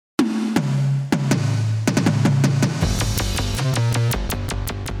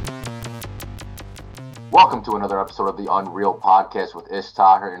Welcome to another episode of the Unreal Podcast with Ish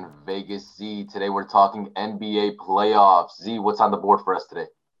Taher and Vegas Z. Today we're talking NBA playoffs. Z, what's on the board for us today?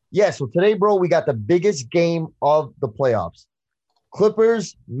 Yeah, so today, bro, we got the biggest game of the playoffs.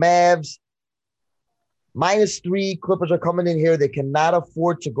 Clippers, Mavs, -3. Clippers are coming in here. They cannot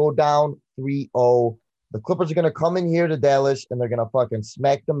afford to go down 3-0. The Clippers are going to come in here to Dallas, and they're going to fucking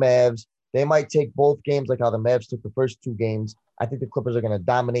smack the Mavs. They might take both games like how the Mavs took the first two games. I think the Clippers are going to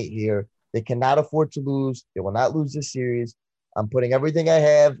dominate here. They cannot afford to lose. They will not lose this series. I'm putting everything I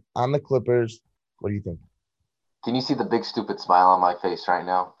have on the Clippers. What do you think? Can you see the big stupid smile on my face right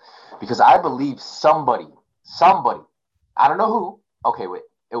now? Because I believe somebody, I don't know who, okay, wait,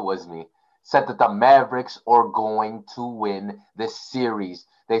 it was me, said that the Mavericks are going to win this series.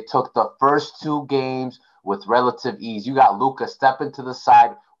 They took the first two games with relative ease. You got Luka stepping to the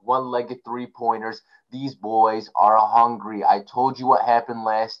side, one-legged three-pointers. These boys are hungry. I told you what happened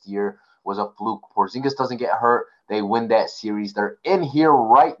last year was a fluke. Porzingis doesn't get hurt. They win that series. They're in here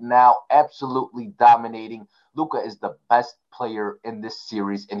right now, absolutely dominating. Luka is the best player in this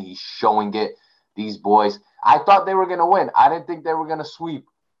series, and he's showing it. These boys, I thought they were going to win. I didn't think they were going to sweep,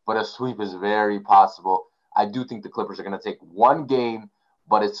 but a sweep is very possible. I do think the Clippers are going to take one game,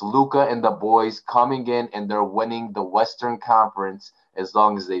 but it's Luka and the boys coming in, and they're winning the Western Conference as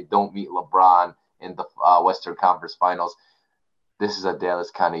long as they don't meet LeBron in the Western Conference Finals. This is a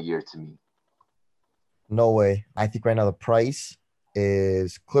Dallas kind of year to me. No way. I think right now the price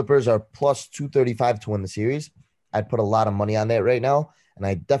is Clippers are plus 235 to win the series. I'd put a lot of money on that right now, and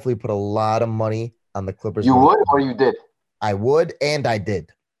I definitely put a lot of money on the Clippers. You would or you did? I would, and I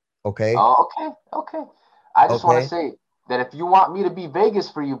did. Okay. Oh, okay. I just want to say that if you want me to be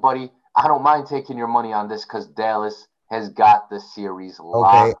Vegas for you, buddy, I don't mind taking your money on this because Dallas has got the series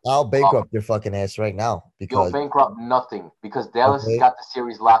locked. Okay, I'll bankrupt your fucking ass right now You'll because bankrupt nothing because Dallas has got the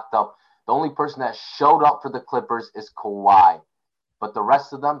series locked up. The only person that showed up for the Clippers is Kawhi, but the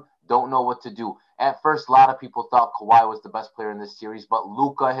rest of them don't know what to do. At first, a lot of people thought Kawhi was the best player in this series, but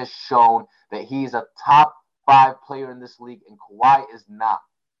Luka has shown that he's a top 5 player in this league, and Kawhi is not.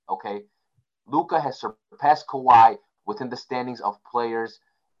 Okay, Luka has surpassed Kawhi within the standings of players,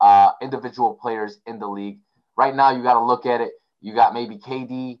 individual players in the league. Right now, you got to look at it. You got maybe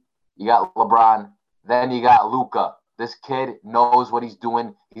KD, you got LeBron, then you got Luka. This kid knows what he's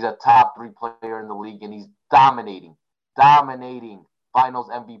doing. He's a top 3 player in the league, and he's dominating Finals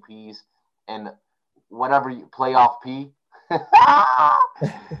MVPs and whatever playoff P.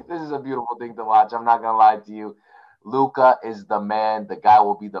 This is a beautiful thing to watch. I'm not gonna lie to you. Luka is the man. The guy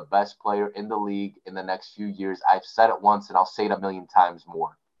will be the best player in the league in the next few years. I've said it once, and I'll say it a million times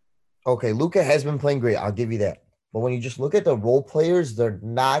more. Okay, Luka has been playing great. I'll give you that. But when you just look at the role players, they're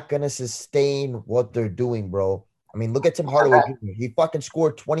not gonna sustain what they're doing, bro. I mean, look at Tim Hardaway Jr. He fucking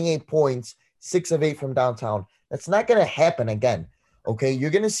scored 28 points, 6 of 8 from downtown. That's not gonna happen again. Okay,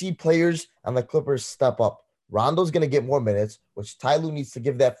 you're gonna see players on the Clippers step up. Rondo's gonna get more minutes, which Ty Lue needs to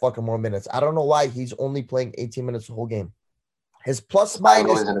give that fucking more minutes. I don't know why he's only playing 18 minutes the whole game. His plus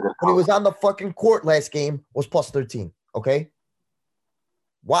minus when he was on the fucking court last game was plus 13. Okay.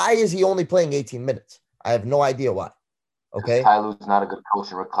 Why is he only playing 18 minutes? I have no idea why. Okay. Ty Lue's not a good coach,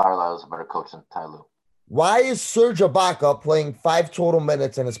 and Rick Carlisle is a better coach than Ty Lue. Why is Serge Ibaka playing 5 total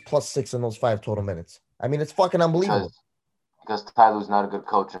minutes and is plus 6 in those 5 total minutes? I mean, it's fucking unbelievable. Because Ty Lue's not a good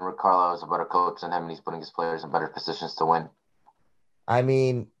coach, and Rick Carlisle is a better coach than him, and he's putting his players in better positions to win. I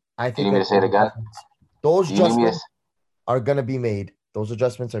mean, I think. Do you need me to say it again? Those adjustments are going to be made. Those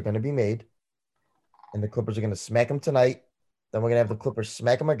adjustments are going to be made. And the Clippers are going to smack them tonight. Then we're going to have the Clippers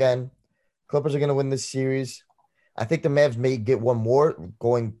smack them again. Clippers are going to win this series. I think the Mavs may get one more,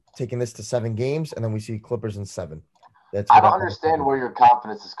 taking this to 7 games, and then we see Clippers in 7. I don't understand where your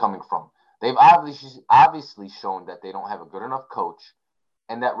confidence is coming from. They've obviously shown that they don't have a good enough coach,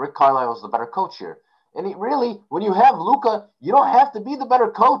 and that Rick Carlisle is the better coach here. And when you have Luka, you don't have to be the better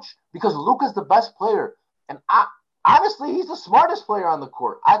coach because Luka's the best player. And honestly, he's the smartest player on the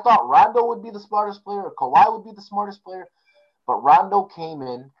court. I thought Rondo would be the smartest player, or Kawhi would be the smartest player, but Rondo came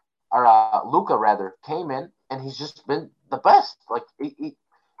in, or Luka rather came in, and he's just been the best. Like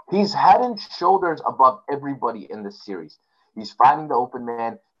he's head and shoulders above everybody in this series. He's finding the open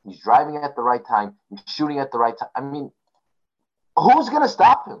man. He's driving at the right time. He's shooting at the right time. I mean, who's going to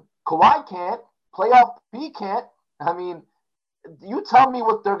stop him? Kawhi can't. Playoff P can't. I mean, you tell me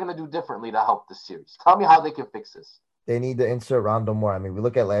what they're going to do differently to help this series. Tell me how they can fix this. They need to insert Rondo more. I mean, we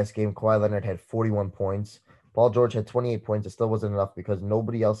look at last game. Kawhi Leonard had 41 points. Paul George had 28 points. It still wasn't enough because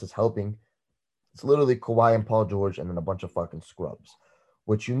nobody else is helping. It's literally Kawhi and Paul George and then a bunch of fucking scrubs.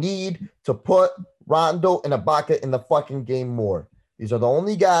 What you need to put Rondo and Ibaka in the fucking game more. These are the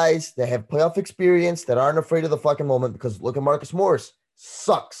only guys that have playoff experience that aren't afraid of the fucking moment because look at Marcus Morris.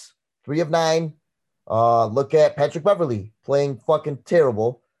 Sucks. 3 of 9. Look at Patrick Beverly playing fucking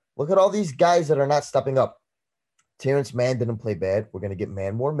terrible. Look at all these guys that are not stepping up. Terrence Mann didn't play bad. We're going to get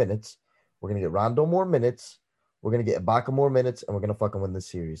Mann more minutes. We're going to get Rondo more minutes. We're going to get Ibaka more minutes, and we're going to fucking win this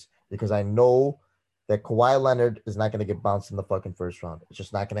series because I know that Kawhi Leonard is not going to get bounced in the fucking first round. It's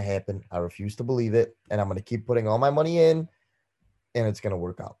just not going to happen. I refuse to believe it, and I'm going to keep putting all my money in, and it's going to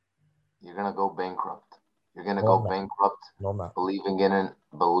work out. You're going to go bankrupt. You're going to No, go I'm not. bankrupt No, I'm not.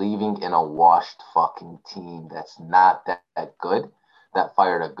 believing in a washed fucking team that's not that good, that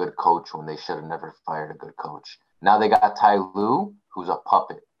fired a good coach when they should have never fired a good coach. Now they got Ty Lue, who's a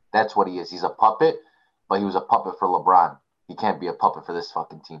puppet. That's what he is. He's a puppet, but he was a puppet for LeBron. He can't be a puppet for this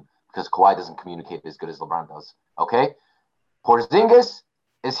fucking team because Kawhi doesn't communicate as good as LeBron does. Okay? Porzingis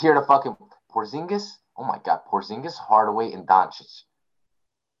is here to fucking Porzingis. Oh my God, Porzingis, Hardaway, and Doncic.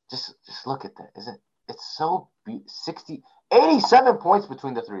 Just look at that. It's so 87 points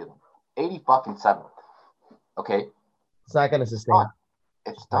between the three of them. 80 fucking 7. Okay? It's not going to sustain.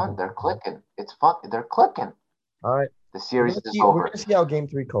 It's done. They're clicking. They're clicking. All right. The series is We're over. going to see how game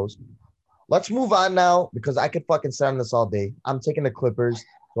 3 goes. Let's move on now because I could fucking sit on this all day. I'm taking the Clippers.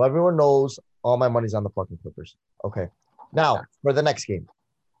 So everyone knows all my money's on the fucking Clippers. Okay. Now, for the next game.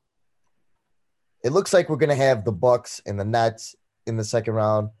 It looks like we're going to have the Bucks and the Nets in the second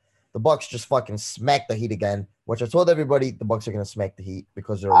round. The Bucks just fucking smack the Heat again, which I told everybody the Bucks are going to smack the Heat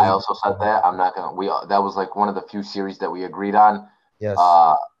because they're. I also said that. I'm not going to. That was like one of the few series that we agreed on. Yes.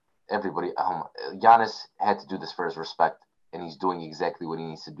 Everybody, Giannis had to do this for his respect, and he's doing exactly what he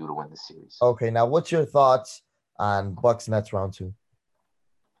needs to do to win the series. Okay, now what's your thoughts on Bucks Nets round 2?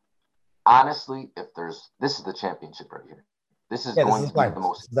 Honestly, this is the championship right here. This is going to be the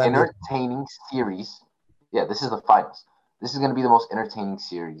most entertaining series. Yeah, this is the finals. This is going to be the most entertaining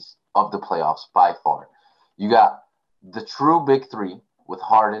series of the playoffs by far. You got the true big three with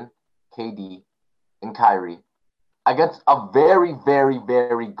Harden, KD, and Kyrie against a very, very,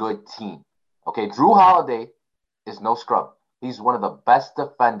 very good team. Okay, Drew Holiday is no scrub. He's one of the best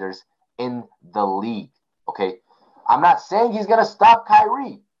defenders in the league. Okay, I'm not saying he's going to stop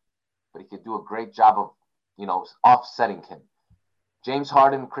Kyrie, but he could do a great job of, offsetting him. James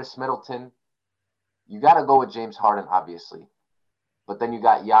Harden, Chris Middleton. You got to go with James Harden, obviously. But then you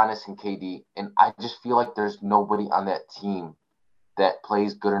got Giannis and KD. And I just feel like there's nobody on that team that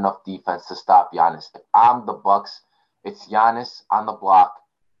plays good enough defense to stop Giannis. If I'm the Bucks, it's Giannis on the block.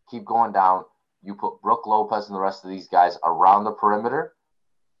 Keep going down. You put Brook Lopez and the rest of these guys around the perimeter.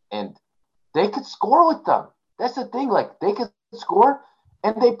 And they could score with them. That's the thing. Like, they could score,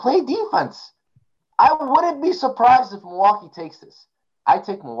 and they play defense. I wouldn't be surprised if Milwaukee takes this. I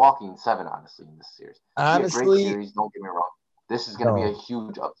take Milwaukee in 7, honestly, in this series. Honestly, great series, don't get me wrong. This is going to be a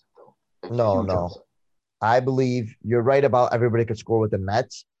huge upset, though. No. Upset. I believe you're right about everybody could score with the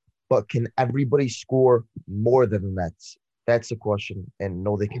Nets, but can everybody score more than the Nets? That's the question, and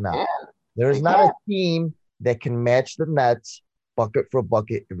no, they cannot. There's not a team that can match the Nets bucket for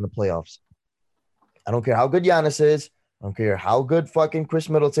bucket in the playoffs. I don't care how good Giannis is. I don't care how good fucking Chris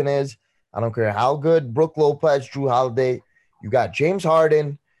Middleton is. I don't care how good Brook Lopez, Drew Holiday. You got James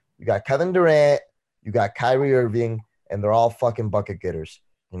Harden, you got Kevin Durant, you got Kyrie Irving, and they're all fucking bucket getters.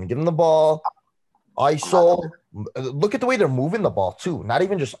 And you give them the ball, ISO. Look at the way they're moving the ball, too. Not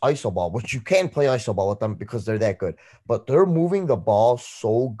even just ISO ball, which you can play ISO ball with them because they're that good. But they're moving the ball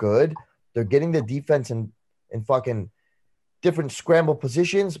so good. They're getting the defense in fucking different scramble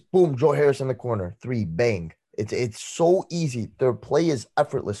positions. Boom, Joe Harris in the corner. 3, bang. It's so easy. Their play is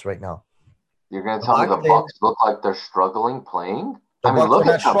effortless right now. You're going to tell me the Bucks look like they're struggling playing? The Bucks are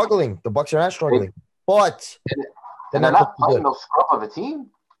not struggling. The Bucks are not struggling. But they're not playing no scrub of a team.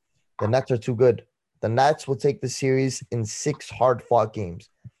 The Nets are too good. The Nets will take the series in 6 hard-fought games.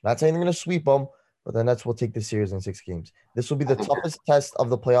 Not saying they're going to sweep them, but the Nets will take the series in 6 games. This will be the toughest test of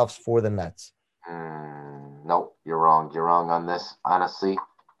the playoffs for the Nets. Nope, you're wrong. You're wrong on this. Honestly,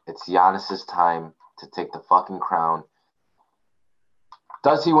 it's Giannis's time to take the fucking crown.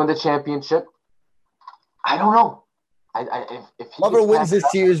 Does he win the championship? I don't know. If whoever wins this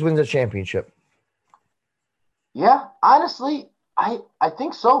series wins the championship. Yeah, honestly, I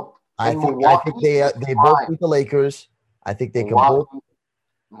think so. I think they both beat the Lakers. I think they can both.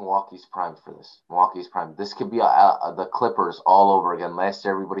 Milwaukee's primed for this. Milwaukee's primed. This could be the Clippers all over again. Last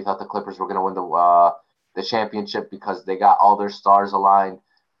year, everybody thought the Clippers were going to win the championship because they got all their stars aligned.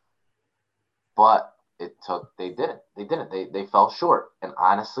 But they didn't. They fell short. And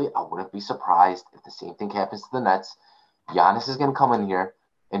honestly, I wouldn't be surprised if the same thing happens to the Nets. Giannis is going to come in here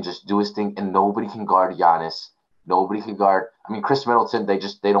and just do his thing, and nobody can guard Giannis. Nobody can guard. I mean, Chris Middleton, they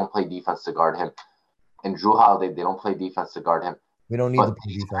don't play defense to guard him. And Drew Holiday, they don't play defense to guard him. We don't need to But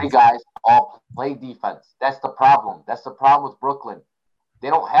play these three defense. guys all play defense. That's the problem. That's the problem with Brooklyn. They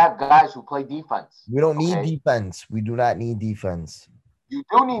don't have guys who play defense. We don't need Okay, defense. We do not need defense. you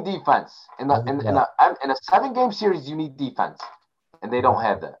do need defense in No, the we do not. in a 7-game series. You need defense, and they don't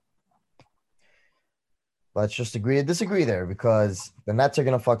have that. Let's just agree to disagree there because the Nets are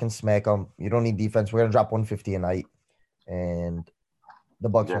gonna fucking smack them. You don't need defense. We're gonna drop 150 a night, and the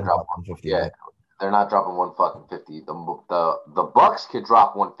Bucks are They're gonna drop drop 150 a Yeah, night. they're not dropping 150. The Bucks could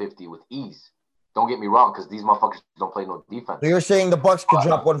drop 150 with ease. Don't get me wrong, because these motherfuckers don't play no defense. So you're saying the Bucks could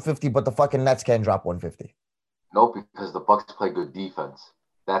drop 150, but the fucking Nets can't drop 150. No, because the Bucks play good defense.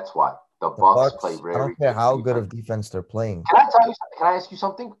 That's why the The Bucks Bucks, play I very don't care good how defense. good of defense they're playing. Can I tell you? Can I ask you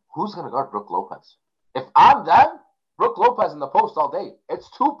something? Who's gonna guard Brook Lopez? If I'm them, Brook Lopez in the post all day. It's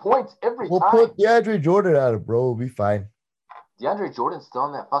 2 points every We'll time. put DeAndre Jordan on it, bro. We'll be fine. DeAndre Jordan's still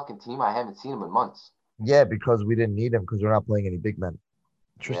on that fucking team. I haven't seen him in months. Yeah, because we didn't need him because we're not playing any big men.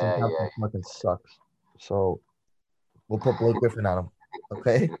 Tristan Yeah, Thompson fucking sucks. So we'll put Blake Griffin on him.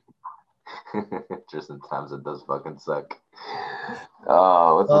 Okay. Tristan Thompson does fucking suck.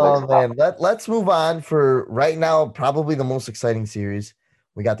 What's the Oh next man, let's move on for right now. Probably the most exciting series.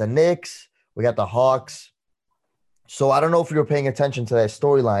 We got the Knicks, we got the Hawks. So I don't know if you were paying attention to that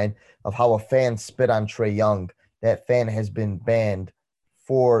storyline of how a fan spit on Trae Young. That fan has been banned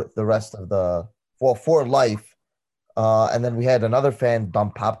for the rest of for life. And then we had another fan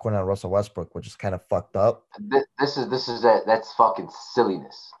dump popcorn on Russell Westbrook, which is kind of fucked up. That's fucking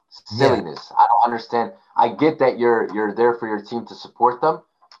silliness. Silliness. I don't understand. I get that you're there for your team to support them,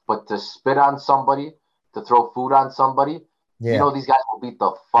 but to spit on somebody, to throw food on somebody, Yeah. you know these guys will beat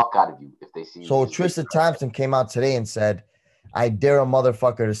the fuck out of you if they see you. So Tristan Thompson came out today and said, "I dare a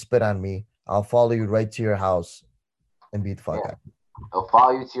motherfucker to spit on me. I'll follow you right to your house and beat the fuck out of you." He'll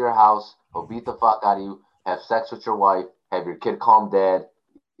follow you to your house. He'll beat the fuck out of you. Have sex with your wife. Have your kid call him dad.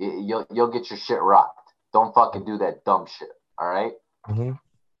 You'll get your shit rocked. Don't fucking do that dumb shit. All right. Mm-hmm.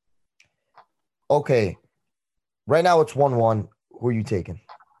 Okay. Right now it's 1-1. Who are you taking?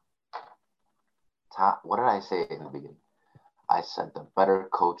 What did I say in the beginning? I said the better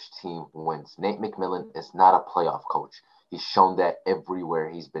coach team wins. Nate McMillan is not a playoff coach. He's shown that everywhere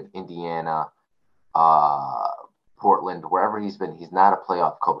he's been. Indiana, Portland, wherever he's been, he's not a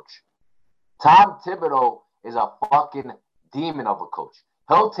playoff coach. Tom Thibodeau is a fucking demon of a coach.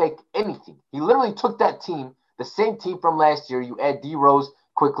 He'll take anything. He literally took that team, the same team from last year. You add D Rose,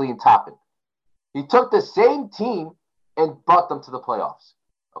 Quickly, and Toppin. He took the same team and brought them to the playoffs.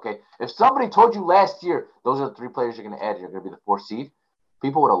 Okay, if somebody told you last year those are the 3 players you're going to add, you're going to be the 4th seed,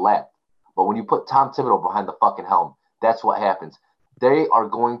 people would have laughed. But when you put Tom Thibodeau behind the fucking helm, that's what happens. They are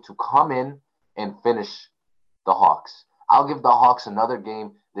going to come in and finish the Hawks. I'll give the Hawks another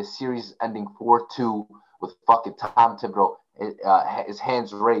game. This series ending 4-2 with fucking Tom Thibodeau, his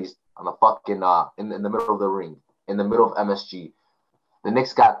hands raised on the fucking in the middle of the ring, in the middle of MSG. The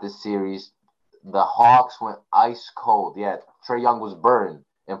Knicks got this series. The Hawks went ice cold. Yeah, Trae Young was burned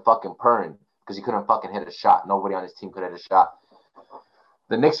and fucking purring because he couldn't fucking hit a shot. Nobody on his team could hit a shot.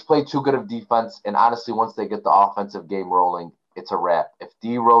 The Knicks played too good of defense, and honestly, once they get the offensive game rolling, it's a wrap. If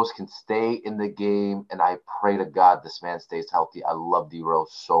D Rose can stay in the game, and I pray to God this man stays healthy. I love D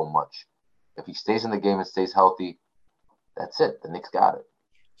Rose so much. If he stays in the game and stays healthy, that's it. The Knicks got it.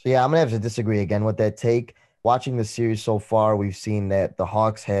 So yeah, I'm gonna have to disagree again with that take. Watching the series so far, we've seen that the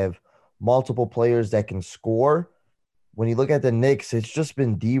Hawks have multiple players that can score. When you look at the Knicks, it's just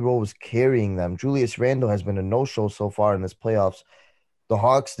been D Rose carrying them. Julius Randle has been a no-show so far in this playoffs. The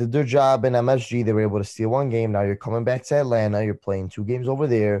Hawks did their job in MSG. They were able to steal 1 game. Now you're coming back to Atlanta. You're playing 2 games over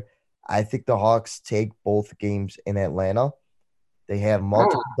there. I think the Hawks take both games in Atlanta. They have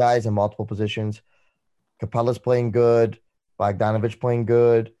multiple guys in multiple positions. Capella's playing good. Bogdanovich playing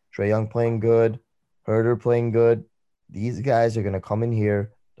good. Trae Young playing good. Herter playing good. These guys are going to come in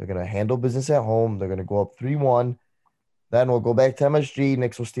here. They're going to handle business at home. They're going to go up 3-1. Then we'll go back to MSG.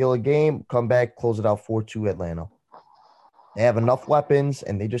 Knicks will steal a game, come back, close it out 4-2 Atlanta. They have enough weapons,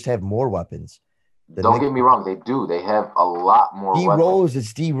 and they just have more weapons. Don't get me wrong. They do. They have a lot more weapons.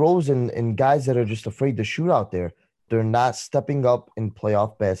 It's D Rose and guys that are just afraid to shoot out there. They're not stepping up in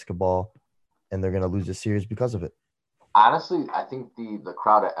playoff basketball, and they're going to lose the series because of it. Honestly, I think the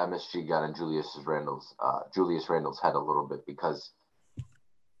crowd at MSG got in Julius Randle's head a little bit because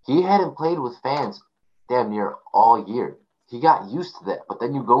he hadn't played with fans damn near all year. He got used to that. But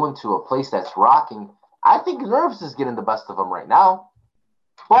then you go into a place that's rocking. I think nerves is getting the best of him right now.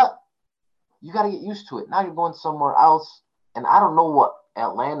 But you got to get used to it. Now you're going somewhere else. And I don't know what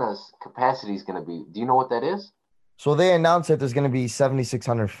Atlanta's capacity is going to be. Do you know what that is? So they announced that there's going to be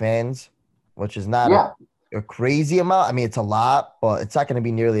 7,600 fans, which is not Yeah, a crazy amount. I mean, it's a lot, but it's not going to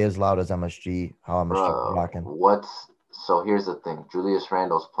be nearly as loud as MSG, how MSG is bro. rocking. So here's the thing. Julius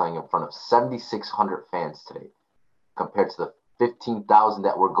Randle's playing in front of 7,600 fans today, compared to the 15,000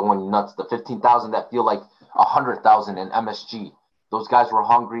 that were going nuts. The 15,000 that feel like 100,000 in MSG. Those guys were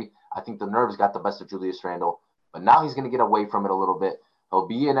hungry. I think the nerves got the best of Julius Randle, but now he's going to get away from it a little bit. He'll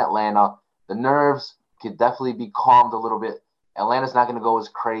be in Atlanta. The nerves could definitely be calmed a little bit. Atlanta's not going to go as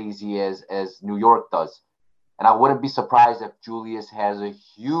crazy as New York does. And I wouldn't be surprised if Julius has a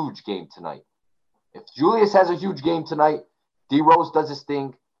huge game tonight. If Julius has a huge game tonight, D Rose does his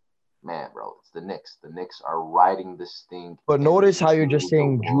thing. Man, bro, it's the Knicks. The Knicks are riding this thing. But notice how you're just into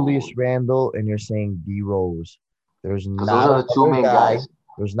saying the Julius road. Randle and you're saying D Rose. There's Because those not are the two another main guy. guys.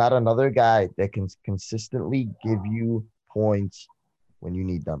 There's not another guy that can consistently give you points when you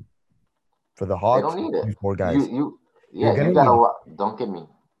need them. For the They Hawks, don't need it. these four guys. Yeah, You're you gonna got need a them. lot. Don't get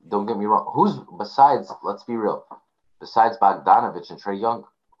me wrong. Who's besides? Let's be real. Besides Bogdanovich and Trae Young,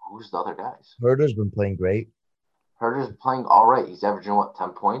 who's the other guys? Herder's been playing great. Herder's playing all right. He's averaging what,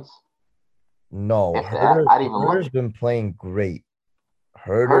 10 points? No, If that, I'd even Herder's look. been playing great.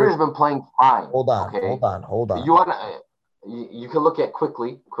 Herder, Herder's been playing fine. hold on, Okay, hold on, hold on. you want to. You can look at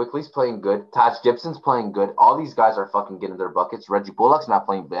Quickly. Quickly's playing good. Taj Gibson's playing good. All these guys are fucking getting their buckets. Reggie Bullock's not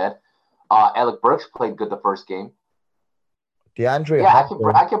playing bad. Alec Burks played good the first game. DeAndre Yeah,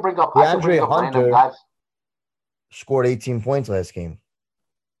 Hunter, I can bring up random guys. Scored 18 points last game.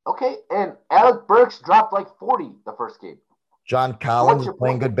 Okay, and Alec Burks dropped like 40 the first game. John Collins is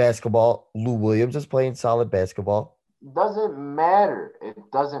playing good basketball. Lou Williams is playing solid basketball. Doesn't matter. It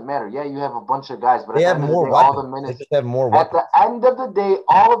doesn't matter. Yeah, you have a bunch of guys, but They at the have end of the more day, weapons. all the minutes. They just have more At weapons. the end of the day,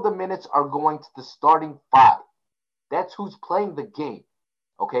 all of the minutes are going to the starting five. That's who's playing the game.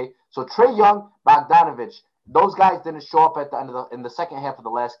 Okay, so Trae Young, Bogdanovich, those guys didn't show up at the end of in the second half of the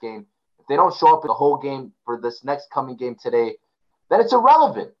last game. If they don't show up in the whole game for this next coming game today, then it's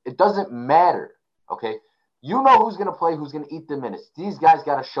irrelevant. It doesn't matter. Okay, you know who's gonna play, who's gonna eat the minutes. These guys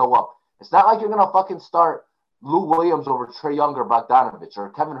got to show up. It's not like you're gonna fucking start Lou Williams over Trae Young or Bogdanovich,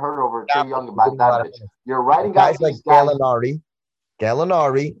 or Kevin Herter over Trae Young and Bogdanovich. You're writing out guys like these guys.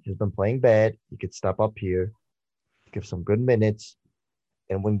 Gallinari has been playing bad. He could step up here, give some good minutes,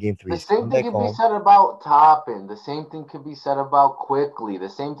 and win game 3. The same thing can be said about Toppin. The same thing could be said about Quickly. The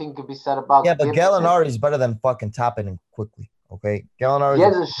same thing could be said about but Gibson. Gallinari is better than fucking Toppin and Quickly. Okay, Gallinari. He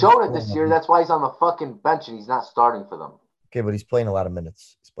hasn't shown it this year. That's why he's on the fucking bench and he's not starting for them. Okay, but he's playing a lot of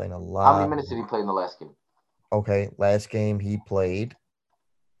minutes. He's playing a lot. How many minutes did he play in the last game? Okay, last game he played,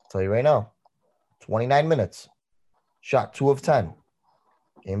 I'll tell you right now, 29 minutes. Shot 2 of 10.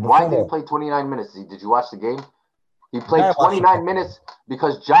 Why did he play 29 minutes? Did you watch the game? He played 29 minutes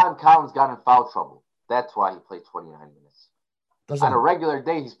because John Collins got in foul trouble. That's why he played 29 minutes. On a regular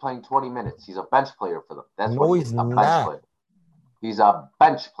day, he's playing 20 minutes. He's a bench player for them. That's what he's a bench player. He's a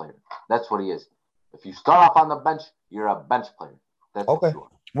bench player. That's what he is. If you start off on the bench, you're a bench player. That's okay. What you are.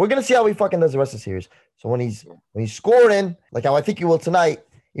 We're gonna see how he fucking does the rest of the series. So when he's scoring, like how I think he will tonight,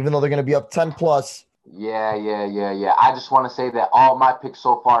 even though they're gonna be up 10 plus. Yeah. I just want to say that all my picks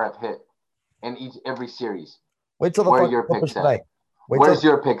so far have hit in every series. Wait till the Where your picks tonight. Where's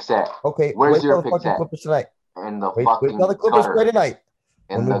your picks at? Okay. Where's your picks at? Clippers tonight. And the wait fucking till the Clippers play tonight.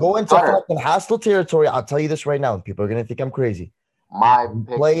 When we go into fucking hostile territory, I'll tell you this right now, and people are gonna think I'm crazy. My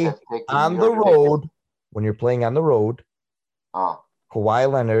play on the road. When you're playing on the road,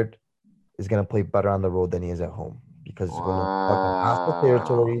 Kawhi Leonard is gonna play better on the road than he is at home because he's going to fucking hostile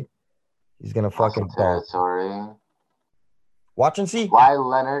territory. He's gonna fucking territory. Watch and see. Kawhi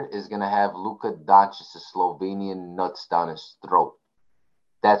Leonard is gonna have Luka Doncic's Slovenian nuts down his throat.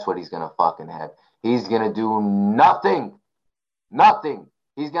 That's what he's gonna fucking have. He's gonna do nothing. Nothing.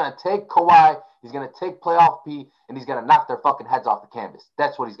 He's gonna take Kawhi. He's gonna take playoff P, and he's gonna knock their fucking heads off the canvas.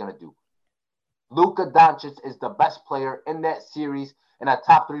 That's what he's gonna do. Luka Doncic is the best player in that series and a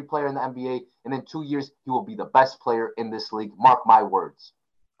top 3 player in the NBA. And in 2 years, he will be the best player in this league. Mark my words.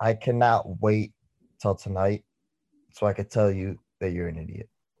 I cannot wait till tonight so I could tell you that you're an idiot.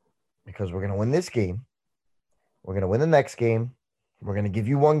 Because we're gonna win this game. We're gonna win the next game. We're gonna give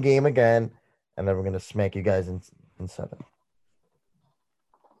you one game again, and then we're gonna smack you guys in 7.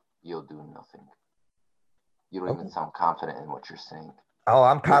 You'll do nothing. You don't even sound confident in what you're saying. Oh,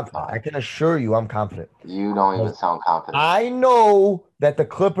 I'm confident. I can assure you I'm confident. You don't even sound confident. I know that the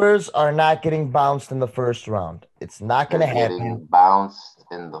Clippers are not getting bounced in the first round. It's not going to happen. Getting bounced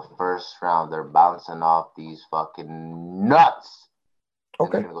in the first round. They're bouncing off these fucking nuts. Okay.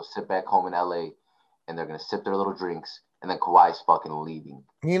 And they're going to go sit back home in LA, and they're going to sip their little drinks, and then Kawhi's fucking leaving.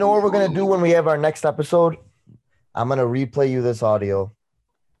 You know what we're going to do when we have our next episode? I'm gonna replay you this audio,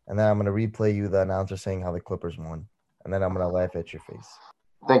 and then I'm gonna replay you the announcer saying how the Clippers won, and then I'm gonna laugh at your face.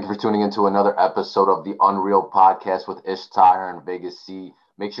 Thank you for tuning into another episode of the Unreal Podcast with Ishtar and Vegas C.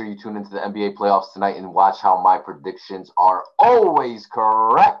 Make sure you tune into the NBA playoffs tonight and watch how my predictions are always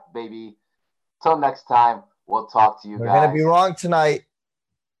correct, baby. Till next time, we'll talk to you We're guys. gonna be wrong tonight.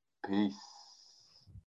 Peace.